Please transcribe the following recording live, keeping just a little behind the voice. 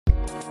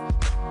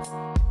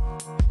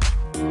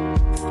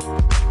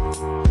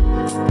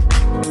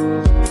Hey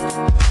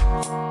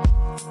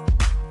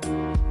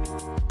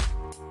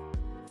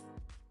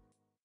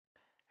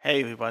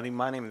everybody,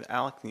 my name is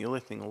Alex and you're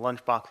listening to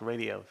LunchBox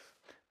Radio's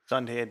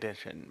Sunday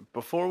edition.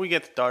 Before we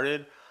get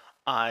started,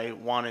 I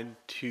wanted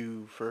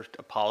to first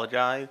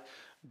apologize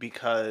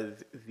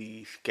because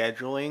the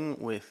scheduling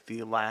with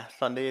the last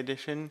Sunday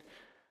edition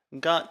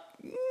got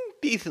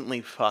decently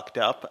fucked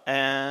up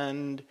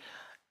and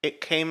it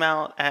came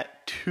out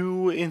at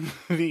 2 in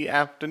the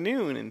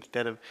afternoon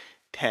instead of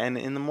 10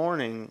 in the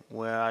morning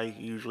where I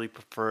usually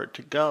prefer it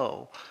to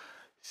go.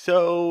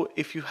 So,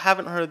 if you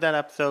haven't heard that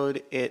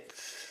episode,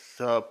 it's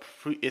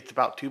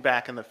about two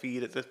back in the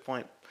feed at this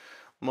point,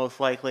 most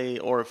likely.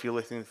 Or if you're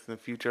listening to this in the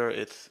future,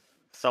 it's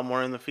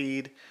somewhere in the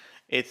feed.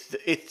 It's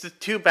the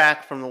two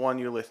back from the one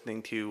you're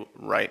listening to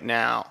right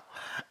now,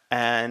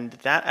 and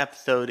that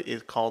episode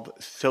is called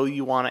 "So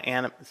You Wanna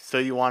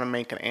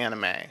Make an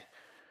Anime,"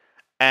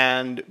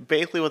 and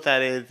basically what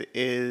that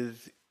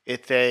is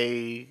it's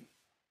a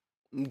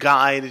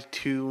guide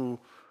to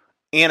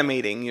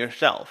animating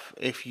yourself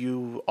if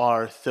you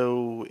are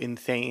so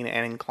insane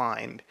and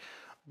inclined.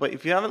 But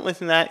if you haven't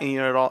listened to that and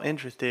you're at all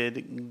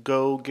interested,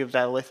 go give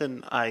that a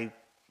listen. I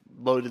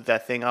loaded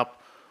that thing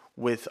up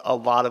with a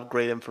lot of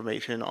great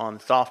information on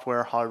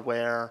software,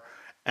 hardware,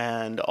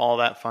 and all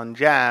that fun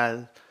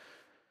jazz.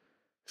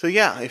 So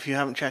yeah, if you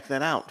haven't checked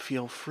that out,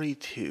 feel free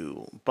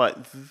to.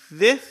 But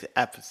this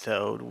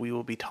episode, we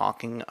will be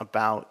talking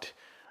about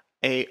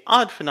a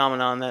odd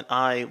phenomenon that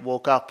I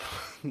woke up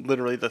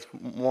literally this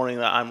morning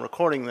that I'm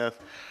recording this,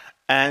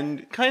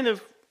 and kind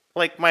of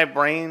like my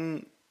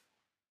brain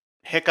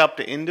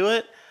hiccuped into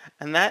it,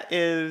 and that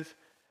is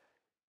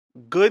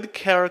good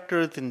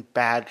characters in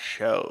bad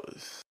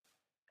shows.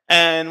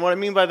 And what I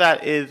mean by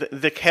that is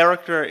the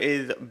character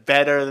is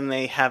better than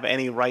they have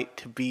any right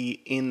to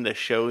be in the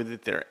show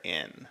that they're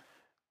in.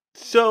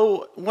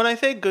 So when I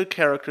say good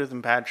characters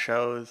in bad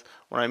shows,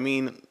 what I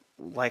mean,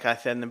 like I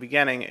said in the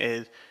beginning,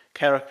 is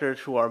characters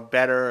who are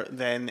better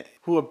than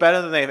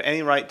they have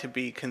any right to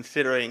be,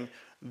 considering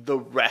the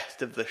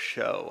rest of the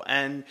show.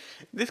 And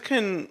this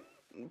can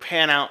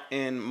pan out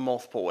in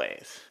multiple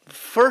ways. The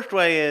first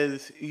way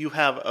is you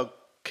have a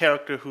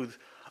character who's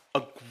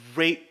a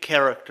great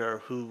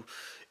character who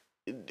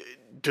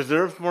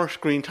deserves more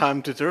screen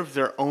time, deserves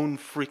their own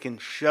freaking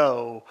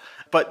show,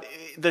 but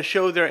the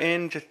show they're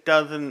in just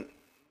doesn't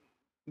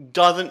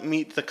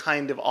meet the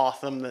kind of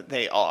awesome that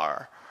they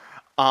are.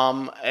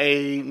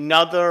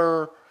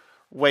 Another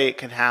way it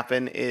can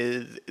happen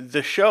is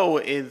the show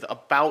is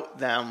about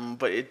them,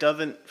 but it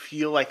doesn't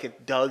feel like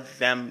it does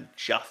them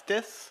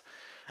justice.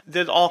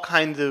 There's all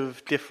kinds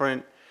of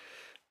different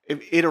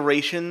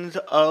iterations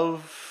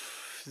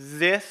of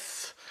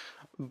this,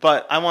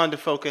 but I wanted to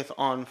focus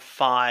on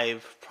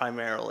 5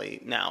 primarily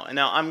now. And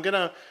now I'm going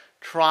to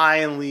try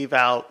and leave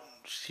out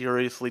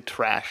seriously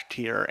trash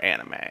tier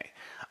anime.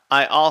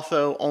 I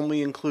also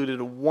only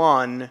included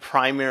one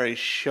primary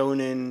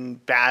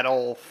shonen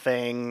battle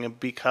thing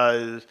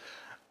because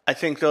I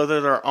think those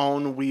are their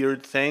own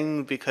weird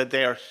thing because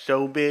they are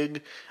so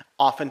big.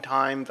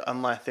 Oftentimes,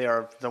 unless they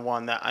are the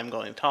one that I'm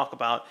going to talk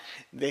about,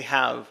 they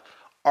have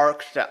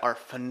arcs that are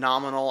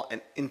phenomenal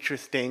and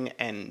interesting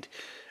and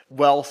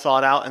well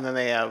thought out, and then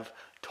they have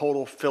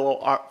total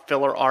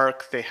filler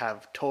arcs. They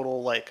have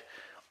total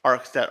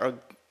arcs that are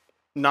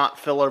not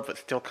filler but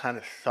still kind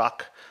of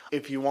suck.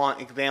 If you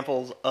want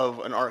examples of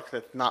an arc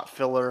that's not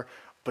filler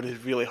but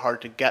is really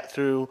hard to get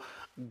through,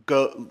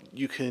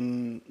 you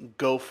can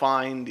go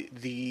find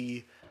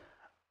the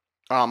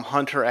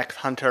Hunter x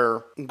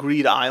Hunter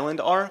Greed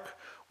Island arc,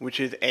 which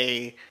is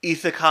a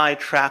isekai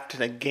trapped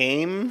in a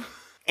game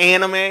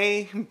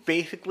anime,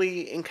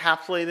 basically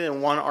encapsulated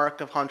in one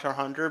arc of Hunter x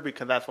Hunter,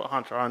 because that's what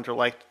Hunter x Hunter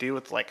likes to do.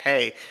 It's like,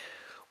 hey,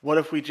 what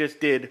if we just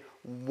did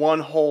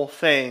one whole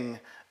thing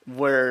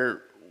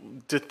where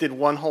just did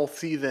one whole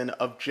season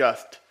of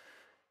just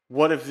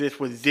what if this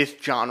was this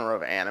genre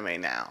of anime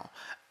now?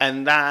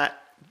 And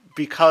that,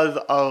 because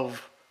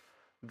of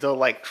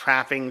the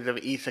trappings of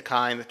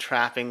isekai and the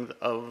trappings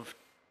of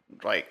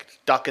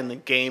stuck in the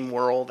game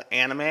world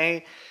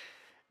anime,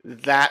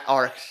 that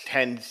arc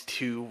tends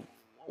to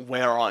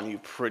wear on you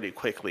pretty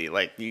quickly.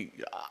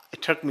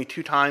 It took me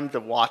 2 times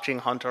of watching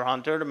Hunter x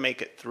Hunter to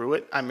make it through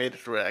it. I made it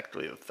through it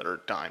actually the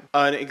 3rd time.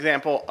 An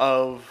example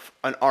of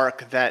an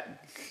arc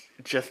that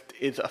just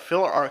is a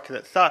filler arc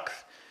that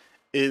sucks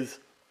is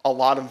a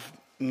lot of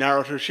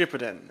Naruto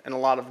Shippuden and a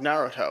lot of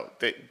Naruto.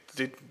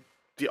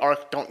 The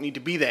arcs don't need to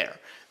be there.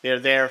 They're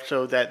there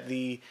so that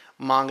the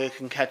manga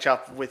can catch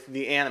up with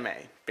the anime,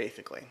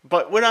 basically.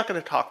 But we're not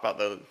going to talk about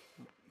those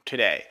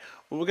today.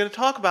 What we're going to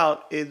talk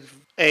about is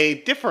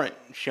a different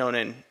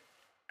shonen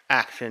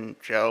action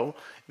show,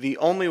 the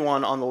only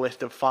one on the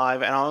list of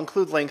 5, and I'll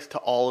include links to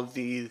all of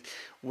these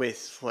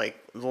with the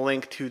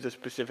link to the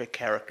specific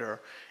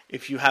character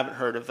if you haven't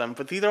heard of them.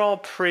 But these are all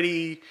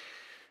pretty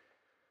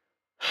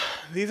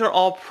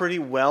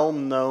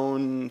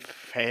well-known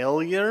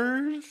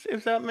failures,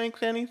 if that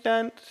makes any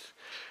sense.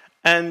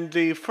 And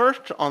the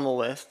first on the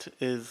list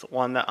is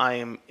one that I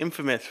am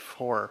infamous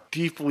for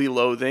deeply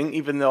loathing,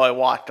 even though I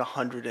watched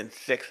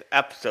 106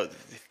 episodes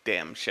of this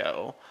damn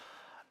show.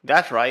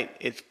 That's right,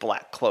 it's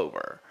Black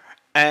Clover.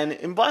 And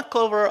in Black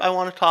Clover, I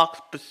want to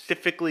talk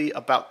specifically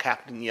about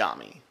Captain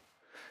Yami.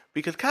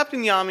 Because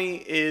Captain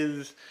Yami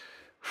is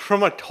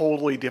from a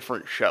totally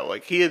different show.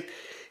 Like,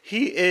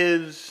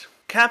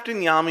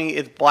 Captain Yami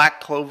is Black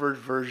Clover's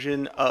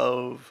version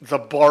of the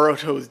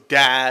Boruto's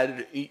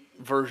dad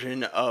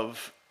version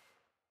of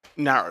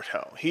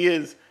Naruto. He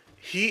is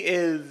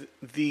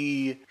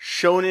the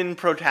shonen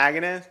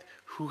protagonist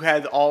who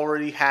has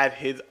already had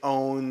his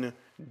own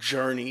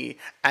journey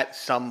at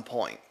some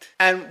point.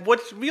 And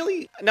what's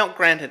really, now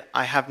granted,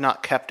 I have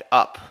not kept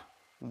up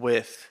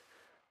with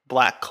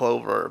Black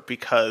Clover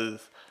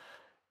because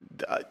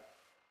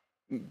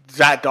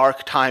that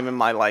dark time in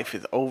my life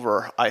is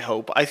over, I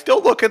hope. I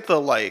still look at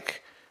the,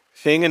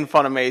 thing in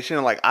Funimation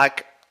and, I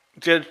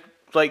just,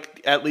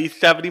 at least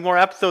 70 more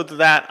episodes of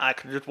that. I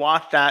could just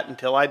watch that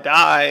until I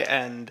die,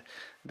 and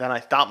then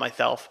I stop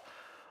myself.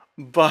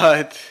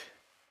 But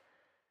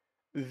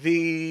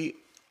the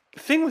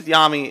thing with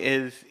Yami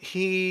is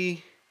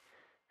he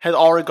has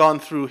already gone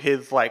through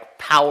his,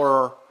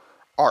 power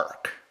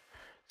arc.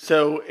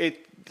 So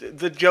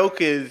the joke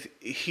is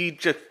he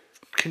just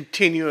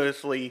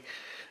continuously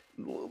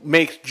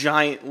makes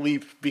giant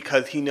leaps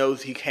because he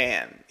knows he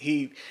can.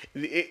 It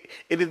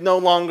is no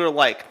longer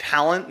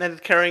talent that is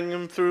carrying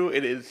him through.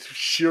 It is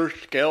sheer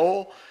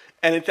skill,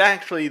 and it's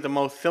actually the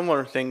most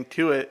similar thing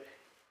to it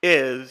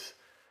is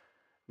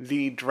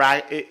it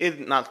is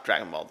not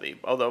Dragon Ball Z,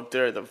 although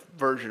there is a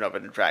version of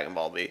it in Dragon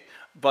Ball Z.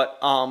 But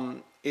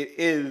it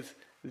is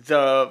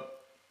the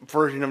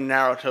version of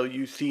Naruto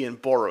you see in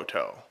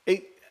Boruto.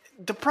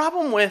 The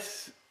problem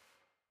with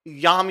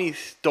Yami's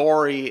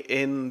story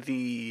in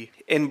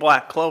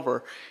Black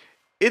Clover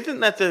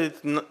isn't that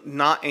there's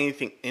not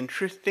anything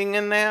interesting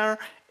in there.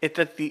 It's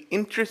that the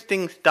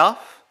interesting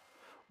stuff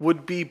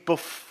would be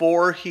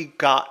before he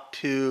got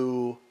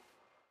to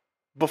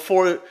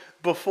before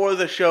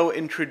the show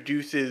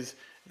introduces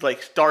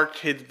starts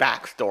his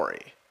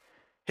backstory.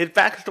 His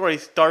backstory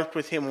starts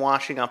with him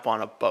washing up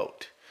on a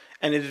boat,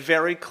 and it's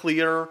very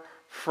clear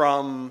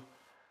from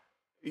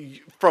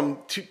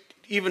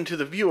even to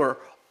the viewer,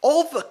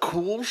 all the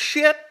cool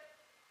shit,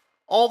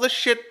 all the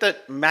shit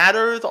that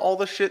matters, all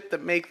the shit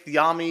that makes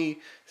Yami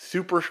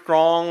super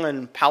strong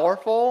and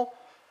powerful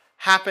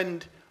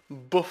happened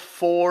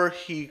before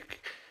he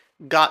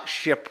got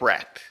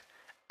shipwrecked.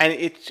 And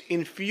it's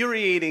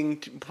infuriating.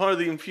 Part of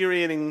the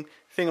infuriating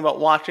thing about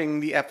watching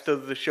the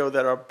episodes of the show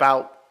that are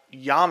about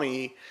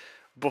Yami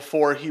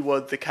before he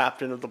was the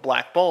captain of the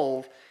Black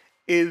Bulls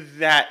is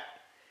that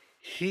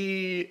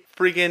they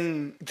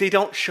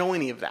don't show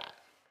any of that.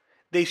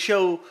 They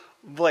show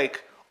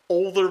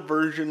older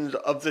versions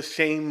of the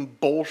same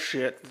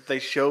bullshit that they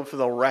show for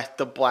the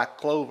rest of Black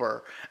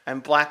Clover.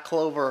 And Black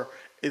Clover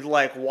is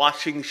like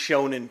watching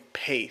shonen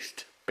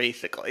paste,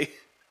 basically,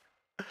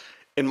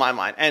 in my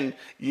mind. And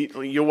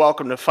you're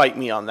welcome to fight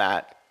me on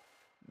that.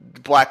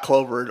 Black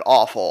Clover is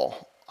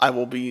awful. I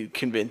will be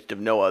convinced of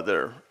no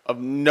other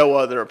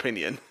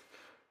opinion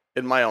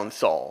in my own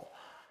soul.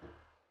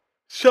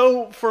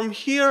 So from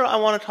here, I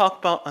want to talk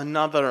about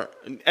another,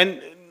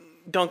 and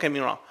don't get me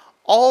wrong,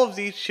 all of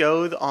these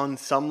shows on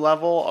some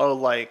level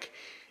are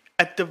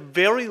at the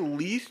very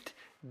least,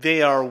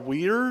 they are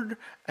weird.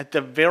 At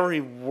the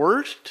very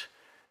worst,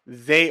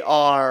 they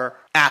are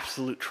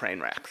absolute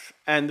train wrecks.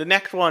 And the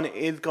next one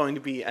is going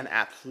to be an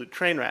absolute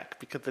train wreck,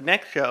 because the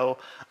next show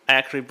I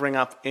actually bring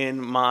up in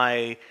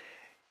my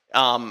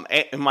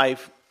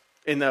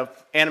in the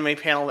anime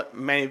panel that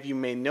many of you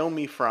may know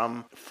me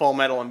from, Full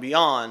Metal and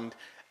Beyond,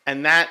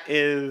 and that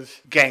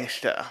is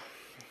Gangsta.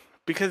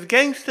 Because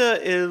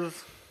Gangsta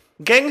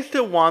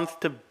wants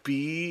to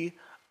be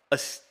a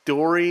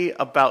story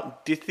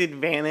about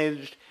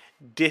disadvantaged,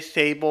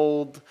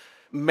 disabled,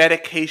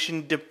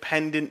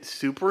 medication-dependent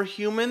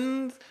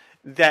superhumans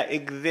that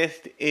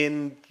exist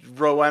in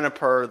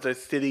Roenipur, the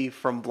city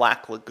from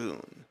Black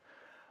Lagoon.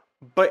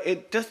 But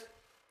it just,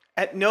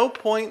 at no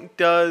point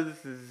does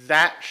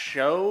that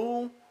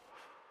show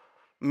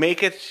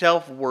make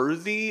itself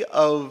worthy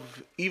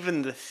of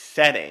even the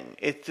setting.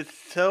 It's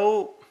just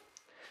so...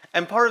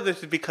 And part of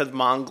this is because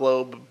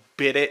Monglobe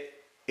bit it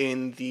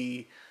in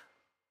the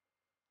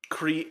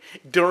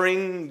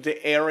during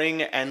the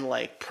airing and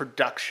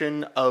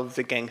production of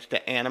the Gangsta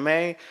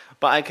anime,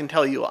 but I can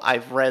tell you,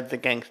 I've read the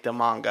Gangsta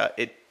manga.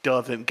 It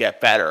doesn't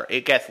get better.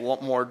 It gets a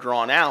lot more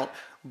drawn out,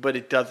 but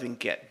it doesn't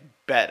get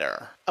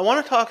better. I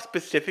want to talk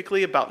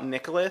specifically about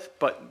Nicholas,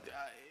 but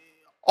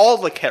all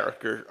the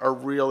characters are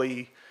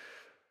really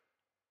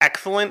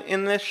excellent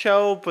in this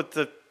show, but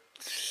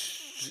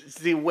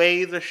the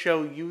way the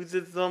show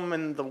uses them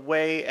and the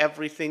way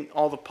everything,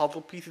 all the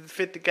puzzle pieces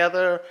fit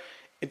together,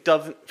 it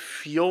doesn't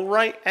feel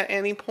right at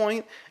any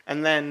point.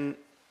 And then,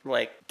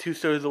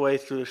 2/3 of the way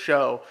through the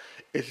show,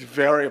 it's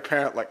very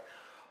apparent,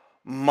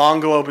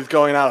 Monglobe is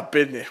going out of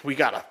business. We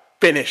gotta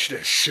finish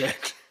this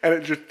shit. And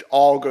it just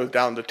all goes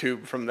down the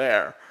tube from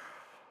there.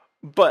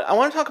 But I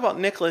want to talk about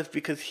Nicholas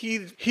because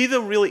he's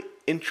a really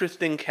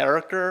interesting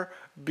character,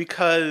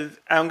 because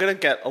I'm gonna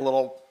get a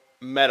little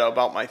meta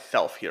about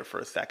myself here for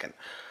a second.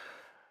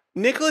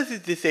 Nicholas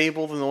is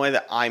disabled in the way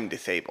that I'm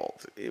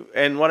disabled,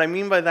 and what I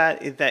mean by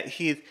that is that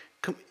he's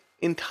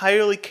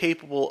entirely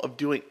capable of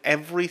doing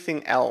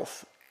everything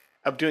else,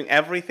 of doing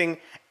everything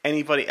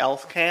anybody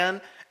else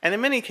can, and in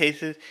many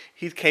cases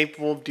he's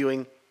capable of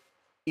doing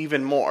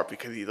even more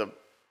because he's a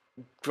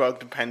drug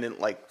dependent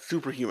like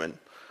superhuman.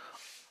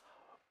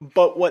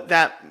 But what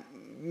that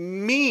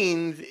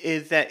means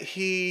is that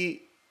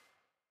he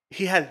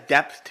has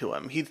depth to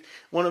him. He's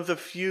one of the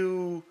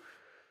few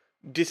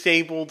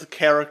disabled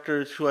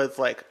characters who has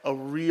like a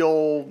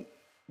real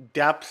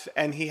depth,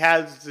 and he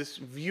has this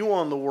view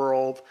on the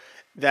world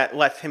that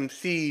lets him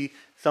see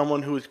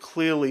someone who is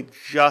clearly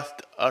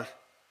just a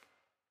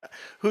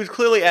who's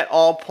clearly at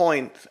all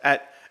points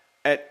at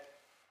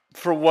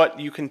for what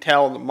you can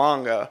tell in the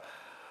manga,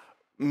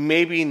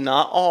 maybe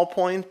not all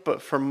points, but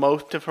for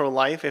most of her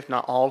life, if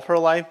not all of her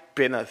life,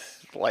 been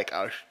like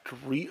a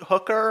street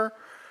hooker.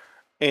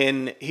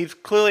 And he's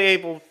clearly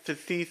able to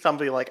see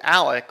somebody like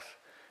Alex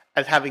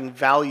as having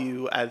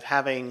value, as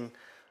having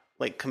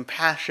like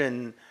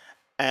compassion,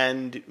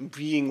 and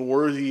being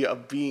worthy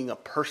of being a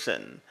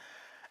person.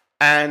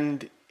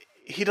 And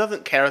he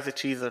doesn't care that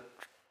she's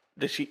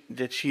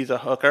a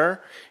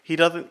hooker. He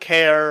doesn't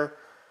care.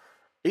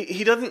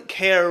 He doesn't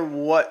care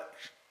what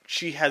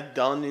she has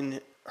done in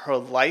her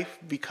life,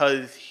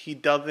 because he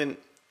doesn't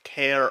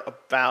care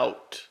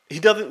about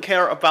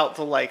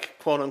the like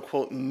quote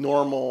unquote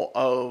normal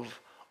of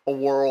a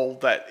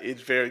world that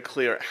is very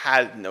clear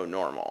has no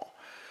normal.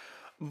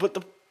 But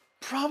the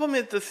problem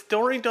is the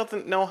story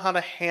doesn't know how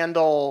to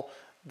handle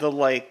the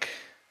like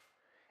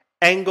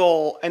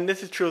angle, and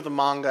this is true of the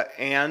manga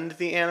and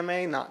the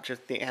anime, not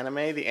just the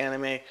anime. The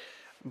anime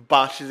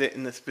botches it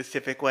in a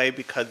specific way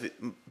because it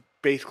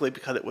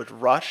was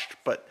rushed,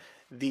 but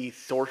the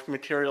source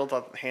material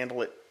doesn't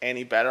handle it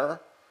any better.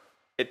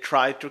 It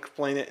tries to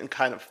explain it and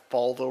kind of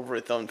falls over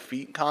its own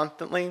feet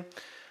constantly.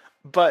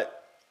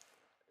 But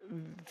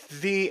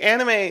the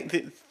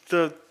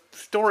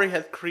story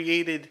has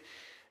created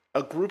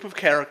a group of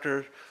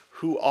characters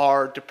who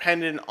are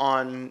dependent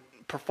on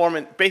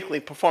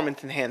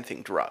performance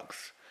enhancing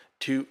drugs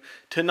to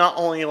not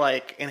only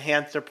like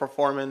enhance their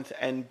performance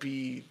and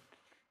be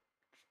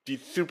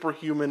these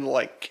superhuman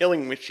like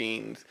killing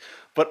machines,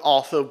 but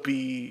also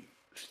be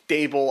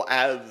stable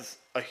as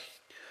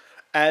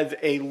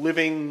a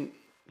living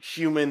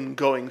human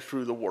going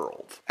through the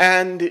world.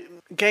 And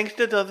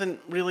Gangsta doesn't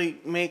really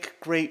make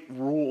great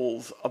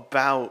rules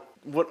about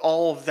what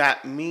all of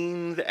that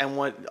means and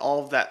what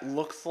all of that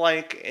looks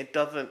like. It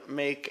doesn't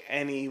make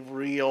any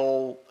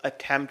real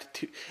attempt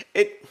to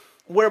it.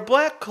 Where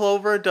Black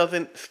Clover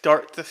doesn't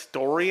start the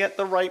story at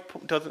the right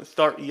point, doesn't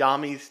start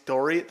Yami's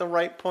story at the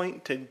right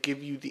point to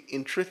give you the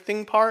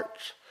interesting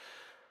parts,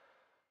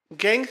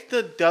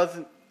 Gangsta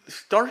doesn't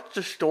start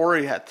the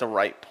story at the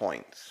right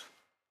points,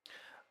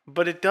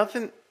 but it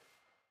doesn't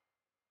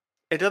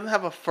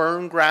have a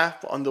firm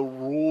grasp on the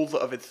rules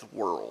of its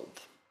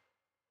world.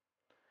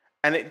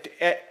 And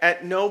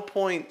at no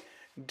point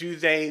do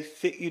they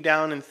sit you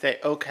down and say,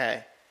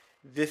 okay,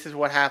 this is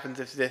what happens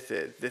if this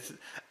is.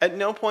 At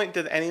no point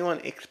does anyone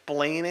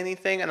explain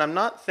anything, and I'm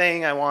not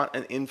saying I want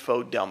an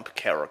info dump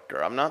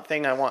character. I'm not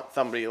saying I want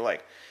somebody to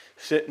like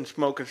sit and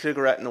smoke a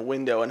cigarette in a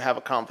window and have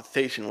a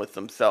conversation with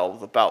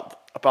themselves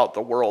about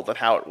the world and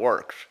how it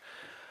works.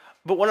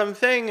 But what I'm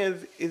saying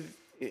is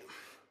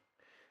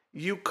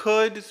you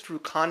could, through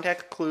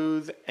context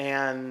clues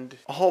and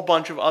a whole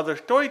bunch of other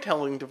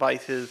storytelling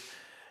devices,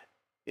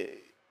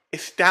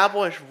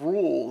 establish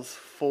rules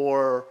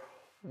for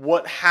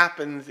what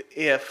happens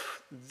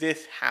if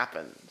this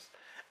happens.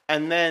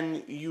 And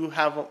then you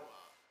have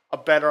a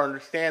better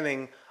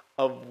understanding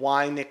of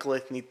why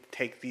Nicholas needs to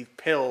take these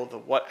pills,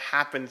 of what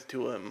happens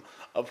to him,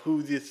 of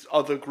who this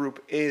other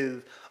group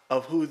is,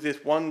 of who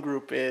this one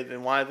group is,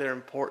 and why they're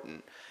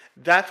important.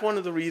 That's one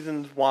of the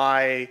reasons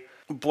why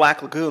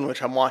Black Lagoon,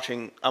 which I'm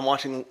watching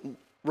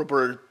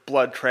Roberta's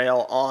Blood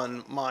Trail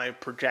on my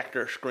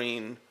projector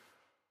screen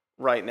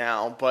right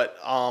now, but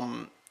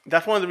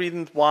that's one of the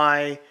reasons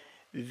why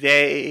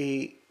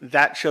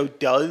that show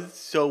does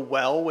so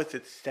well with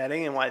its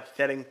setting and why its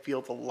setting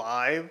feels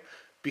alive,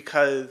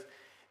 because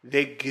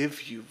they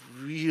give you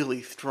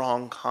really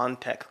strong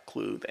context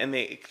clues, and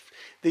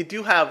they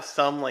do have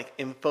some like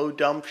info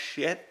dump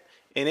shit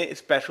in it,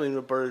 especially in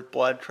Roberta's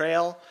Blood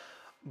Trail,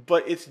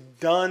 but it's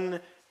done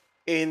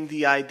in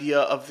the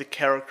idea of the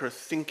character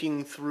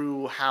thinking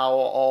through how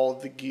all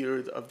the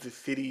gears of the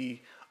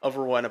city of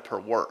Rowena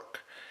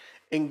work.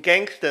 In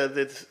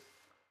Gangsta,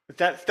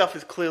 that stuff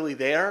is clearly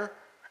there,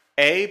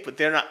 A, but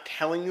they're not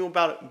telling you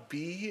about it,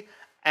 B,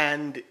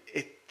 and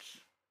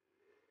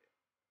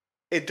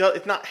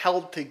it's not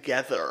held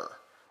together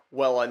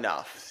well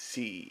enough,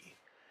 C.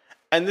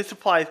 And this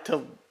applies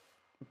to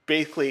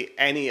basically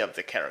any of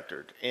the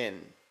characters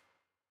in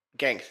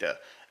Gangsta.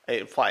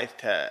 It applies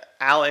to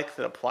Alex,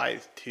 it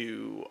applies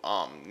to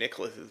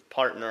Nicholas's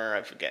partner,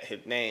 I forget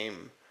his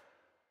name.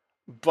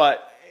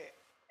 but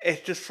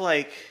it's just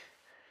like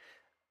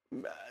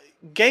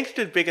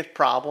Gangster's biggest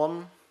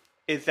problem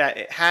is that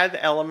it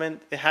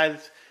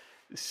has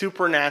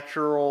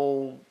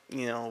supernatural,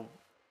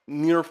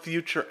 near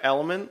future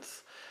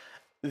elements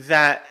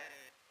that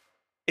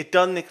it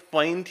doesn't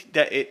explain,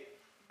 that it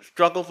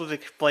struggles with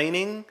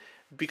explaining,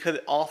 because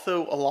it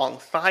also,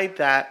 alongside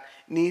that,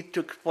 needs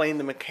to explain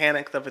the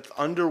mechanics of its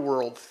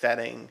underworld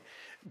setting,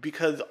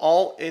 because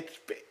all its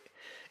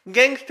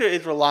Gangster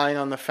is relying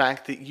on the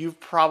fact that you've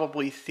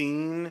probably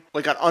seen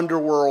like an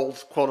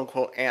underworld quote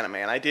unquote anime,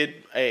 and I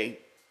did a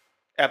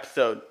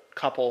episode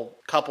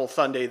couple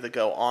Sundays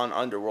ago on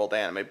underworld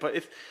anime, but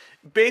it's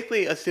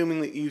basically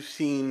assuming that you've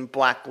seen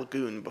Black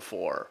Lagoon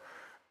before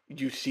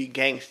you see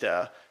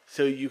Gangsta,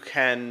 so you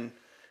can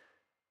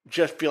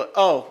just be like,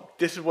 oh,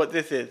 this is what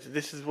this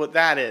is what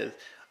that is.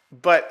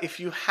 But if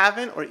you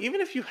haven't, or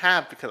even if you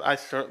have, because I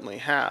certainly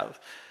have,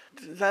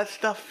 that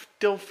stuff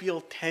still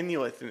feels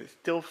tenuous, and it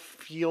still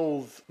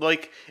feels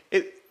like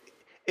it.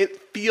 It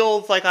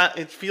feels like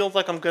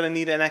I'm gonna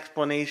need an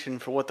explanation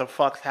for what the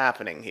fuck's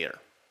happening here,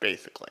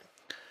 basically.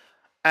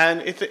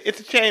 And it's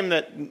a shame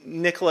that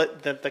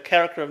that the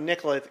character of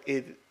Nicholas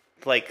is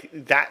like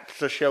that's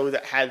the show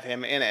that has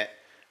him in it,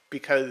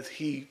 because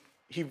he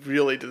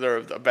really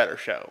deserves a better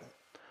show.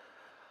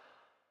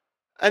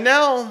 And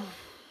now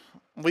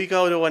we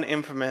go to an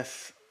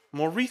infamous,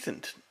 more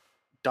recent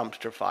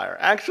dumpster fire.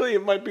 Actually,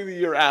 it might be the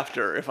year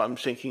after, if I'm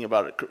thinking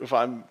about it,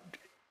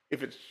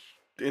 if it's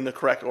in the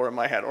correct order in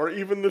my head, or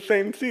even the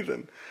same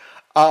season.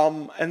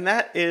 And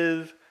that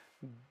is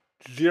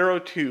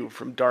 02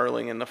 from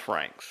Darling in the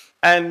Franxx.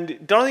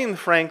 And Darling in the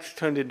Franxx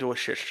turned into a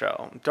shit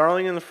show.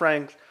 Darling in the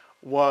Franxx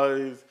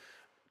was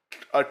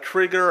a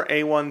Trigger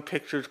A1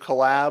 Pictures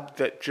collab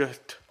that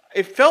just,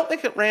 it felt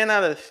like it ran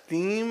out of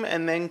steam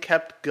and then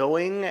kept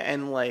going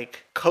and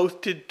like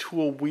coasted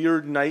to a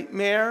weird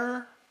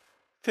nightmare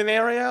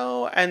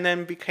scenario, and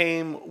then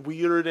became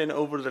weird and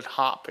over the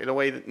top in a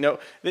way that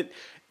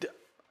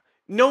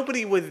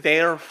nobody was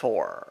there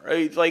for.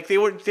 Right? Like they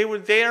were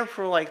there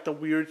for like the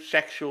weird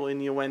sexual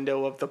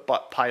innuendo of the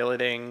butt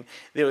piloting.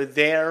 They were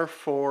there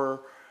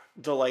for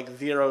the like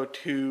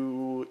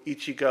 02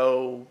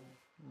 Ichigo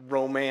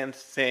romance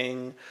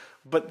thing,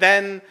 but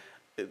then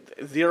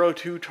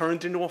 02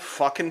 turns into a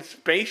fucking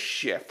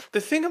spaceship. The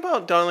thing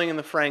about Darling in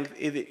the Franxx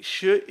is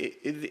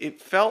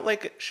it felt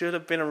like it should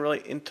have been a really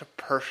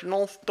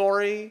interpersonal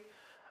story,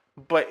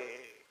 but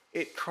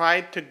it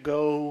tried to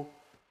go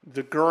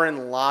the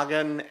Gurren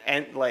Lagann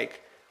and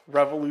like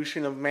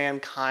Revolution of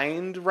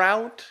Mankind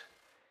route,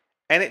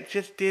 and it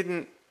just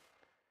didn't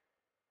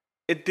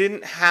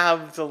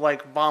have the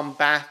like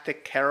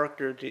bombastic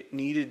character it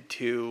needed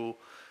to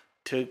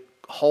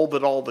hold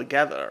it all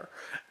together.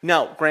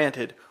 Now,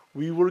 granted,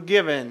 we were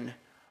given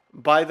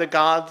by the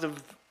gods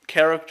of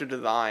character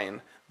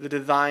design the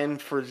design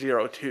for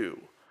 02.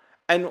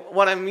 And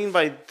what I mean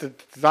by the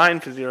design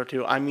for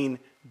 02, I mean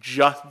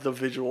just the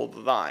visual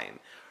design.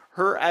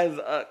 Her as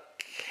a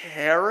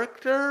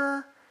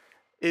character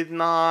is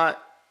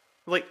not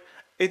like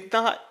it's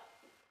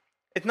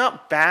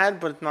not bad,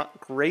 but it's not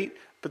great.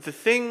 But the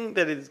thing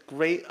that is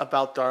great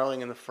about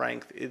Darling in the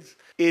Franxx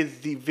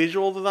is the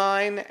visual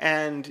design,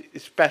 and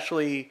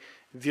especially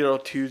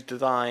 02's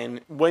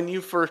design. When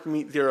you first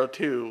meet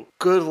 02,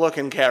 good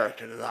looking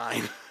character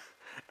design.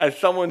 As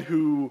someone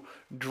who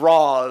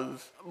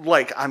draws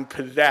like I'm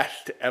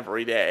possessed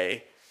every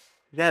day,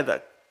 that's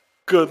a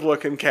good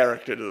looking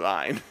character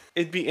design.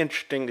 It'd be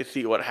interesting to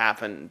see what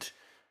happened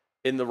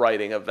in the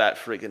writing of that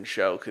friggin'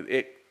 show, because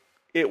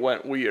it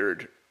went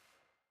weird.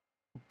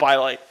 By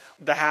like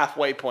the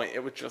halfway point,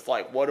 it was just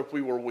like, what if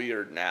we were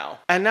weird now?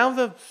 And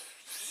now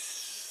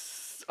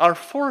our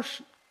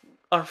fourth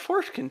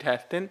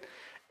contestant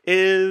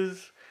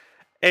is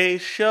a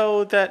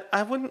show that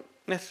I wouldn't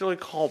necessarily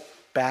call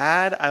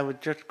bad. I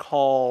would just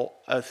call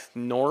a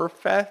snore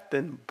fest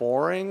and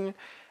boring,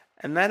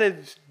 and that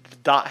is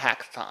Dot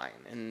Hack Sign.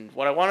 And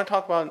what I want to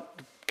talk about,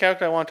 the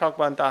character I want to talk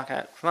about in Dot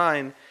Hack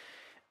Sign,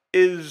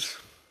 is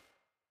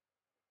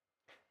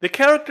the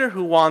character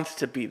who wants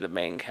to be the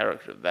main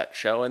character of that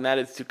show, and that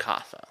is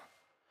Tsukasa.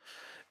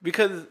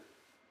 Because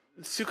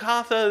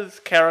Tsukasa's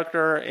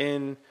character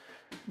in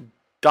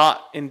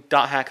Dot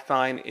Hack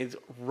Sign is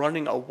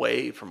running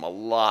away from a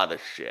lot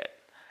of shit.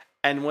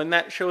 And when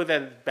that show is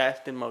at its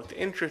best and most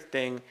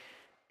interesting,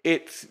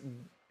 it's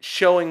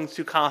showing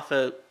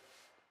Tsukasa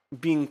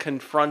being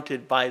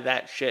confronted by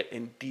that shit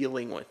and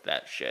dealing with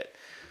that shit.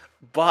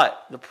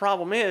 But the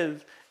problem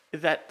is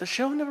that the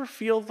show never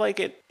feels like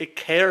it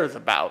cares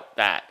about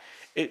that.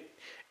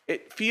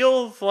 It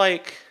feels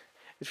like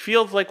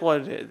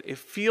what it is. It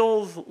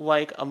feels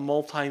like a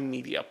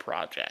multimedia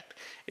project.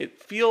 It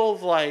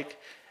feels like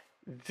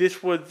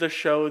this was the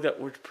show that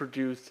was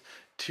produced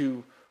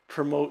to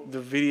promote the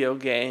video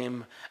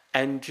game,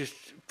 and just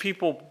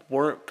people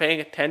weren't paying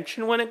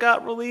attention when it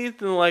got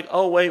released, and like,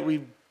 oh wait,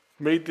 we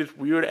made this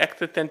weird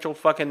existential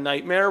fucking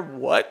nightmare?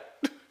 What?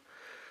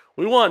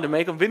 We wanted to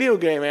make a video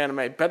game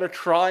anime. Better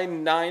try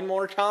 9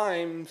 more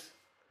times.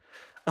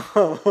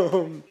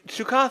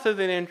 Tsukasa is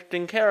an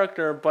interesting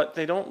character, but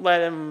they don't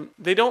let him.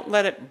 They don't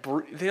let it.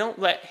 They don't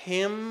let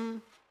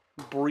him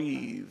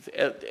breathe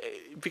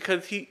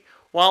because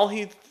while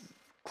he's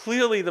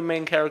clearly the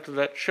main character of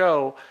that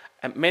show,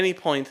 at many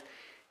points,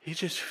 he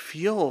just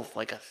feels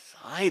like a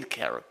side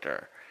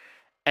character,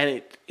 and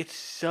it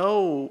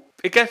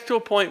gets to a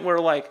point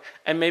where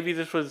and maybe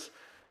this was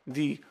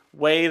the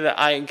way that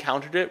I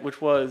encountered it,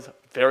 which was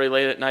very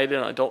late at night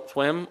in Adult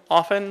Swim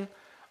often,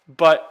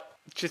 but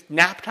just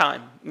nap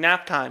time,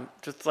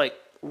 just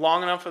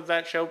long enough of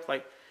that show,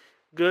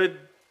 good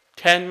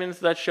 10 minutes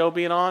of that show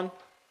being on,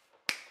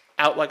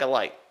 out like a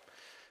light.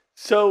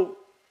 So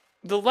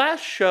the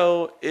last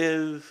show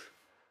is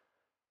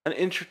an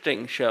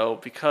interesting show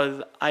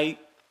because I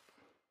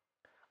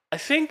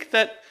think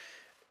that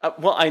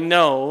I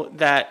know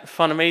that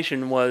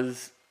Funimation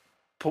was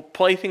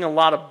placing a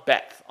lot of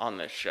bets on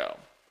this show,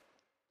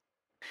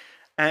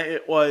 and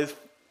it was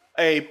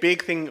a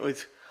big thing. It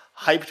was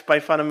hyped by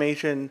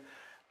Funimation,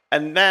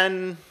 and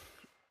then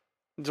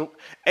the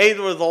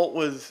result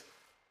was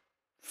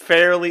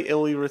fairly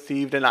illy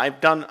received. And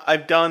I've done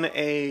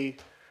a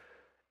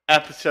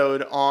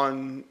episode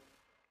on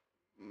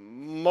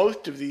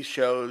most of these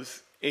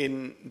shows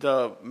in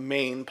the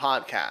main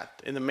podcast,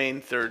 in the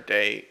main third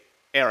day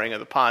airing of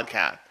the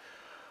podcast.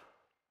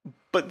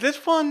 But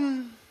this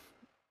one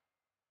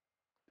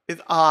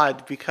is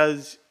odd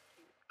because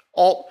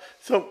you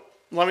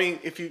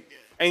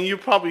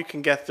probably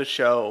can guess the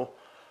show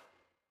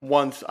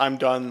once I'm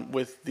done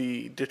with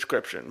the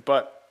description,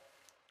 but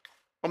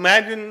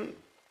imagine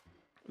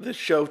this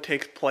show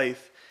takes place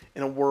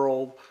in a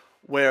world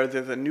where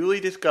there's a newly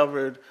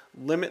discovered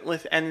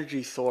limitless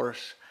energy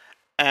source,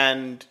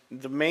 and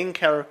the main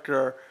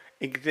character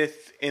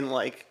exists in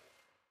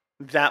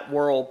that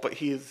world, but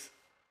he's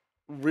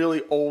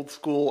really old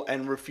school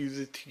and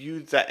refuses to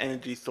use that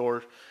energy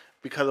source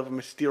because of a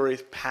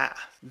mysterious past.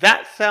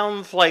 That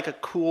sounds like a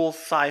cool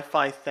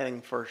sci-fi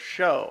setting for a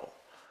show,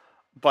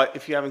 but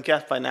if you haven't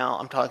guessed by now,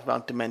 I'm talking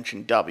about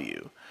Dimension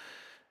W.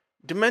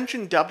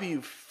 Dimension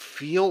W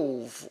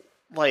feels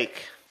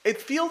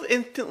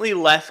instantly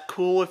less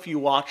cool if you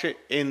watch it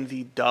in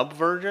the dub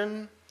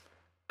version,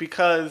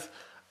 because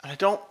I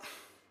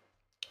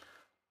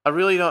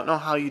really don't know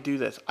how you do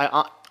this.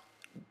 I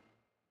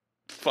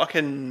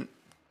fucking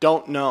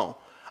don't know.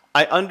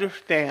 I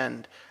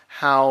understand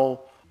how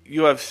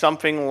you have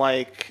something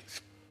like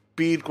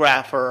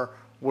Speedgrapher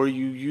where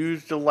you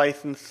used a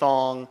licensed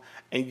song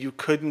and you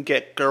couldn't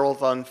get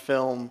Girls on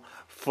Film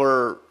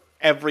for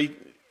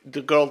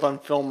the Girls on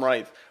Film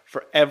rights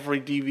for every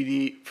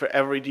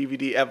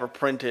DVD ever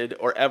printed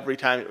or every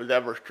time it was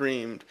ever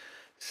streamed.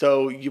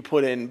 So you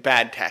put in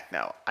bad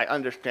techno. I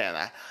understand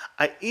that.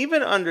 I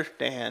even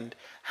understand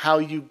how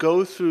you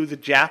go through the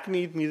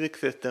Japanese music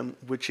system,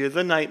 which is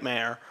a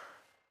nightmare,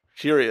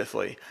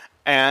 seriously,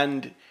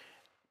 and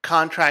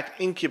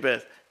contract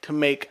Incubus to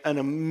make an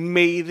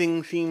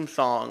amazing theme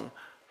song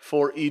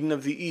for Eden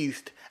of the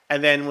East,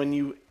 and then when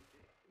you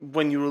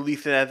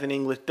release it as an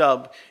English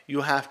dub,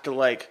 you have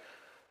to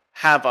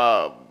have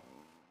a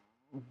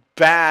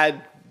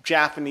bad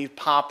Japanese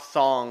pop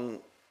song,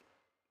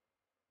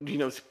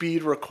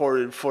 speed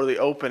recorded for the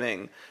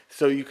opening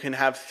so you can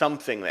have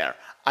something there.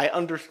 I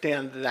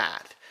understand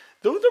that.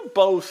 Those are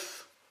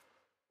both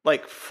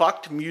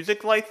fucked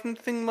music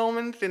licensing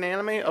moments in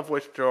anime, of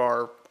which there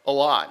are a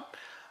lot.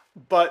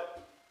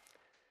 But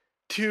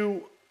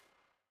to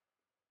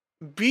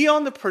be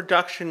on the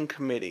production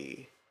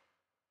committee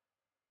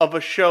of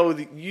a show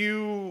that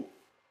you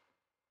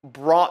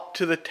brought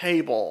to the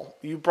table,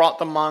 you brought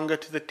the manga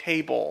to the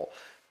table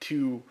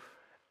to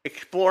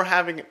explore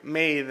having it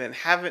made and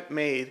have it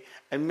made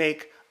and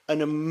make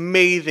an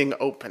amazing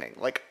opening.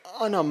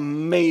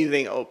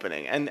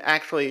 And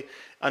actually,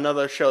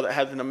 another show that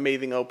has an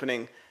amazing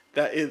opening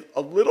that is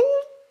a little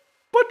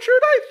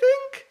butchered, I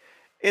think,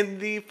 in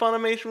the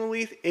Funimation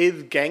release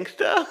is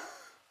Gangsta.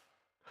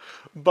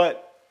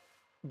 But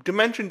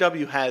Dimension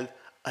W has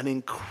an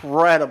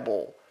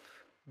incredible,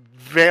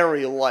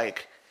 very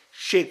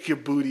shake your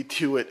booty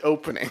to it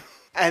opening.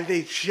 And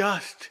they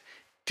just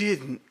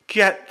didn't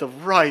get the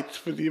rights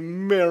for the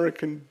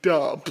American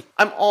dub.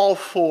 I'm all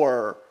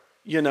for,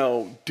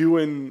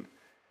 doing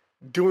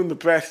the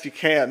best you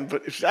can,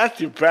 but if that's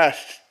your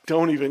best,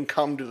 don't even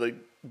come to the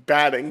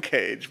batting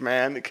cage,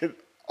 man, because,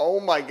 oh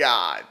my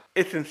god,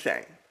 it's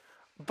insane.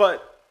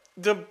 But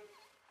the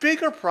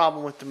bigger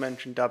problem with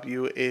Dimension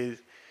W is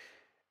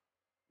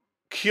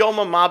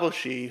Kyoma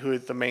Mabushi, who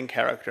is the main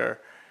character,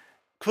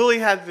 clearly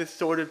has this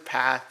sordid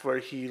path where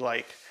he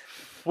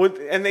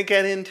and they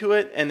get into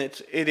it, and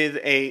it is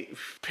a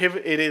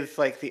pivot. It is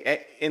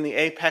in the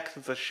apex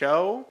of the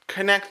show,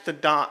 connects the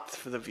dots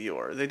for the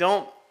viewer. They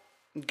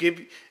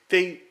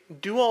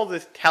do all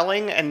this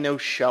telling and no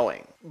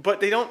showing, but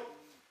they don't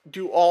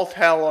do all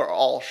tell or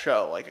all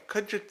show. It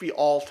could just be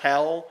all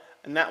tell,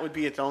 and that would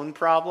be its own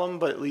problem.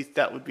 But at least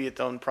that would be its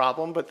own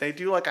problem. But they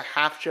do a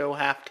half show,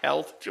 half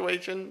tell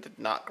situation. That's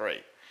not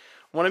great.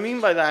 What I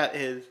mean by that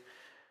is,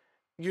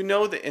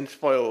 the in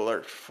spoiler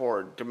alerts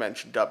for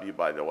Dimension W,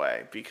 by the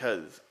way,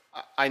 because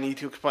I need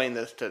to explain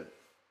this to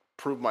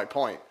prove my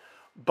point.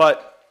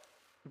 But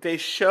they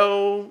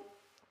show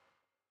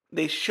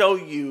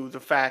you the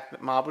fact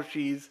that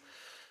Mabushi's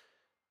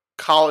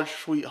college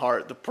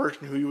sweetheart, the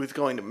person who he was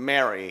going to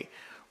marry,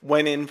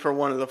 went in for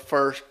one of the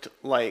first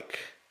like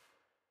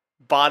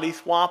body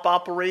swap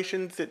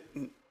operations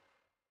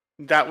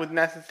that was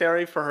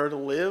necessary for her to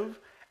live,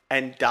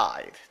 and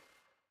died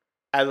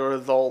as a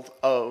result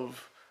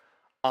of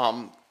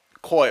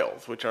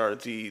coils, which are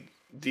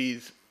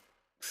these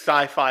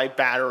sci-fi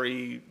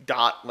battery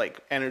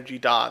energy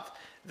dots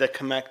that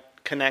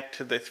connect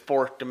to this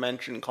fourth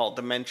dimension called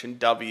Dimension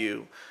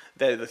W,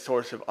 that is a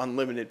source of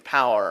unlimited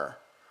power.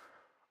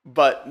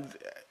 But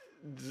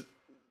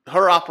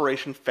her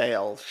operation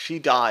fails. She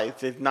dies.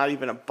 There's not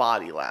even a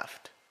body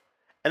left,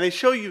 and they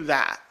show you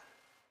that.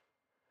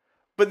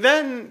 But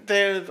then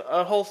there's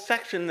a whole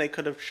section they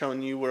could have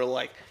shown you where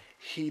like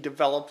he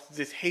develops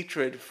this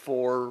hatred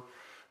for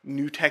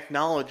new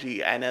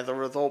technology, and as a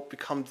result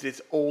becomes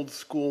this old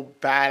school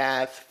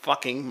badass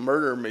fucking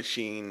murder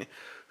machine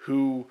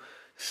who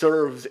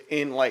serves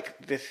in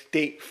like this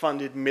state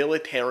funded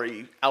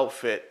military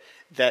outfit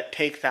that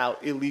takes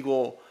out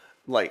illegal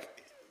like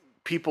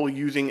people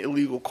using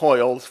illegal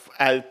coils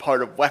as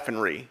part of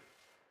weaponry,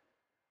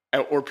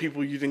 or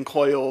people using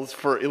coils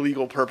for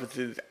illegal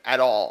purposes at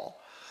all.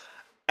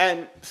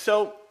 And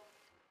so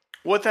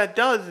what that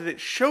does is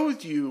it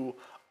shows you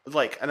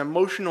like an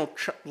emotional,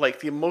 like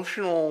the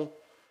emotional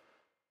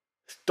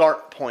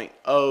start point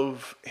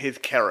of his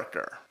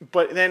character.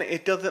 But then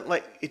it doesn't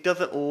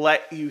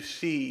let you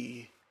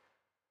see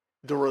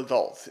the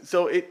results.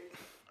 So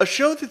a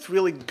show that's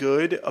really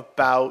good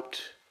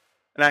about,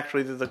 and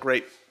actually this is a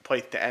great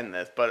place to end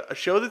this, but a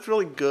show that's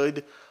really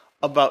good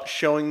about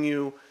showing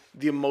you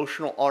the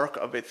emotional arc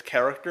of its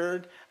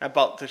character,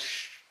 about the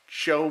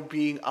show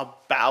being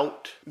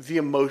about the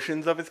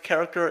emotions of its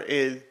character,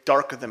 is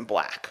Darker Than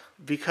Black.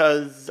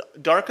 Because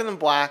Darker Than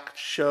Black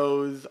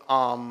shows,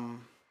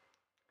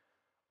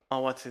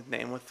 what's his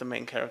name? What's the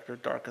main character?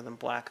 Darker Than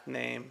Black's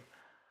name.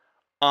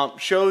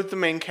 Shows the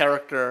main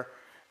character,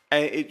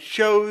 and it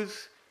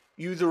shows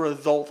you the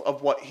result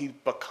of what he's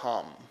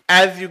become.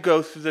 As you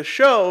go through the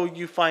show,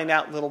 you find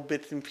out little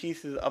bits and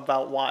pieces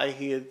about why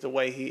he is the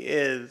way he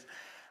is,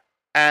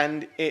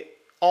 and it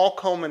all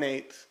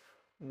culminates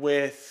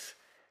with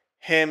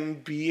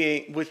him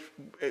being, with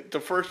the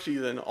first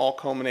season all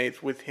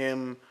culminates with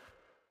him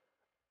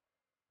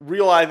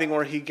realizing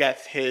where he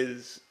gets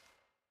his,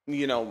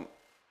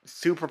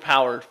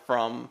 superpowers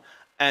from,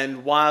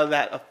 and why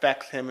that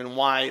affects him, and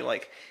why,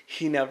 like,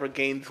 he never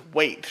gains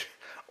weight,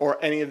 or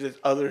any of this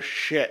other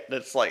shit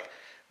that's, like,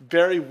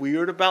 very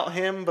weird about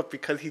him, but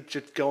because he's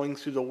just going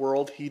through the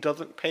world, he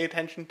doesn't pay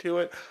attention to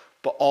it,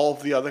 but all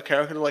of the other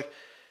characters are like,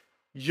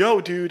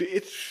 yo, dude,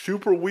 it's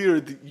super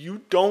weird that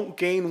you don't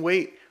gain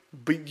weight,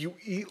 but you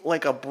eat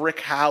like a brick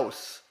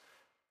house,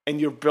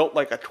 and you're built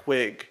like a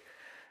twig.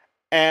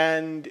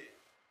 And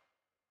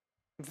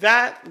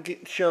that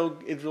show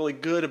is really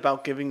good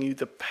about giving you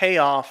the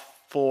payoff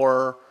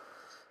for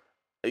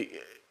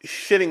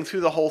sitting through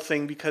the whole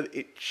thing, because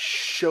it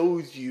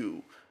shows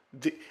you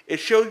the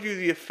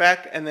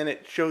effect, and then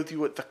it shows you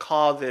what the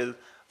cause is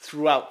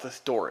throughout the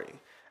story.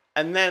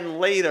 And then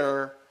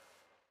later,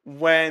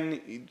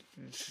 when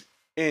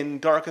in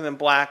Darker Than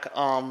Black,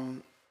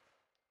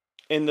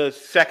 in the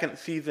second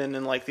season,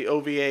 in like the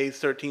OVA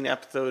 13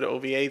 episode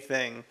OVA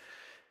thing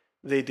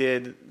they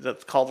did,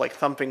 that's called like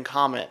Thumping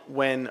Comet,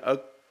 when a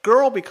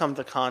girl becomes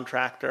a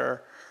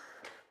contractor,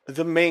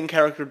 the main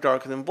character of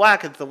Darker Than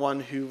Black is the one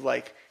who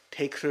like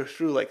takes her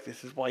through, like,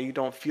 this is why you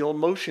don't feel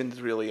emotions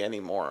really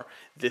anymore.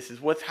 This is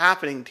what's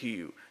happening to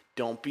you.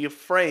 Don't be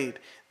afraid.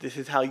 This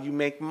is how you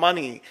make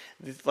money.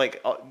 This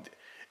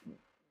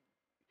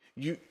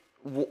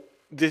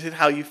this is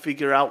how you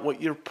figure out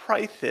what your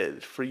price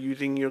is for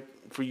using your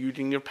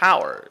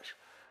powers.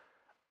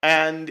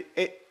 And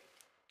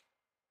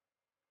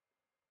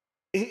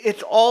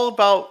it's all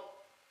about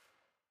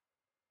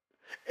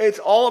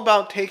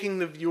taking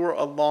the viewer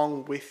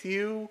along with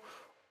you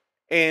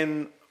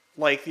in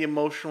like the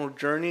emotional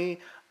journey,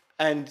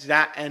 and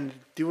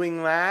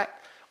doing that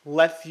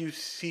lets you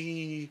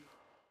see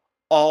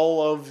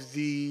all of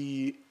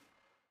the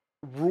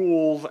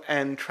rules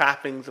and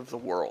trappings of the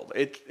world.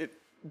 It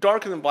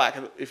Darker Than Black,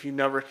 if you've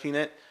never seen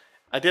it,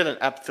 I did an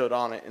episode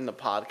on it in the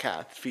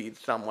podcast feed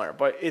somewhere,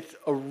 but it's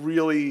a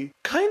really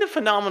kind of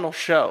phenomenal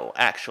show,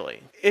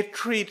 actually. It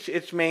treats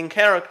its main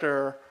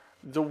character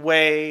the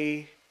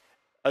way,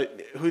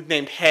 who's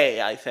named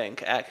Hay, I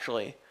think,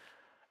 actually.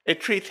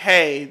 It treats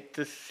Hay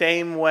the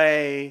same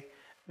way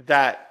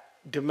that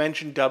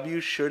Dimension W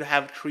should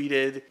have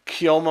treated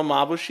Kyoma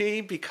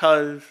Mabushi,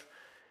 because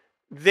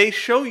they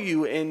show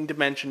you in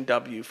Dimension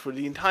W for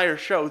the entire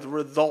show the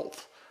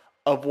result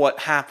of what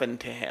happened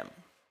to him.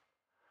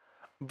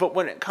 But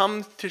when it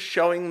comes to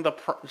showing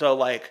the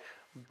like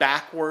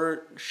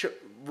backward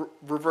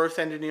reverse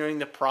engineering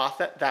that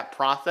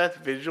process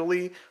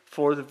visually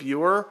for the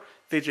viewer,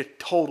 they just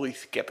totally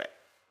skip it.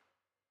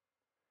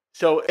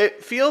 So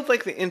it feels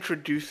like they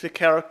introduce the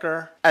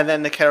character and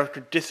then the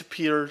character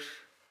disappears,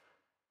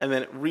 and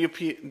then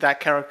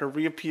that character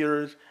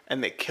reappears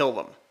and they kill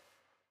them.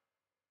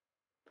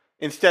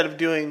 Instead of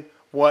doing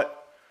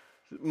what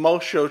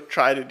most shows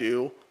try to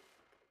do,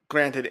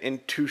 granted in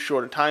too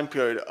short a time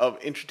period,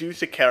 of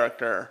introduce a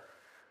character,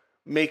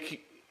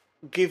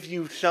 give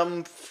you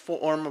some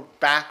form of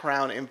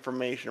background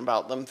information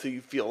about them so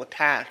you feel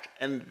attached,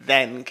 and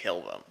then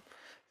kill them.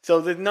 So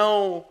there's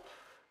no,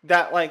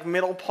 that like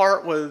middle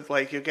part was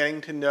like you're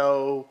getting to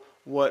know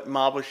what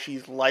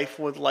Mabushi's life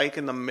was like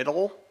in the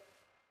middle,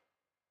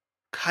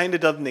 kind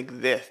of doesn't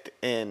exist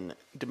in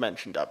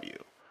Dimension W.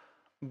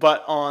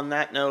 But on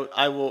that note,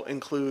 I will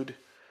include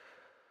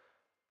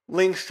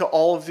links to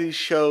all of these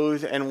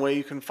shows and where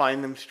you can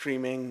find them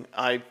streaming.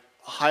 I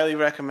highly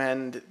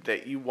recommend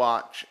that you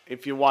watch,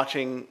 if you're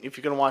going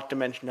to watch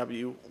Dimension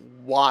W,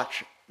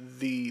 watch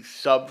the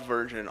sub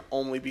version,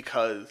 only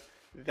because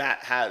that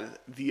has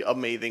the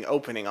amazing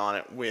opening on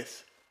it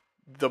with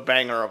the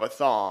banger of a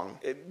song.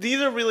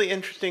 These are really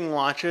interesting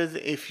watches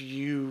if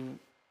you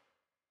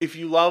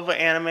love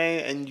anime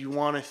and you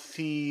want to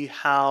see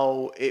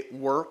how it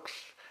works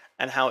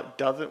and how it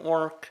doesn't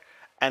work,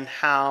 and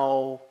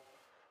how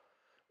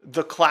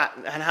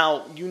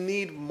you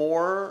need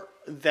more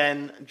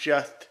than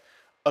just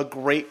a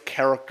great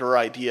character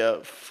idea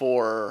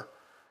for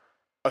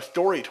a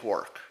story to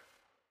work.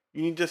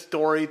 You need the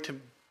story to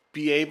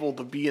be able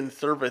to be in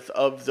service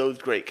of those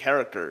great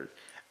characters.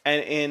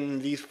 And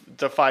in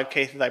the 5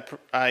 cases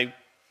I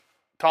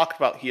talked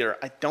about here,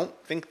 I don't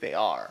think they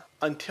are.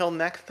 Until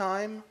next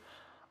time,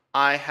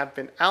 I have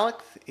been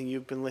Alex, and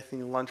you've been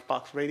listening to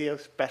Lunchbox Radio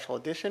Special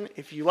Edition.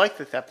 If you like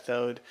this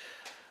episode,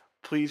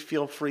 please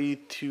feel free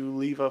to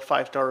leave a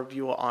 5-star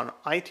review on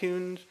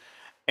iTunes,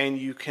 and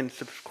you can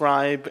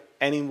subscribe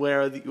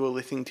anywhere that you are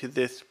listening to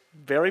this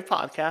very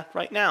podcast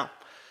right now.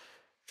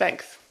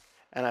 Thanks,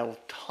 and I will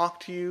talk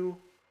to you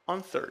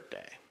on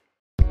Thursday.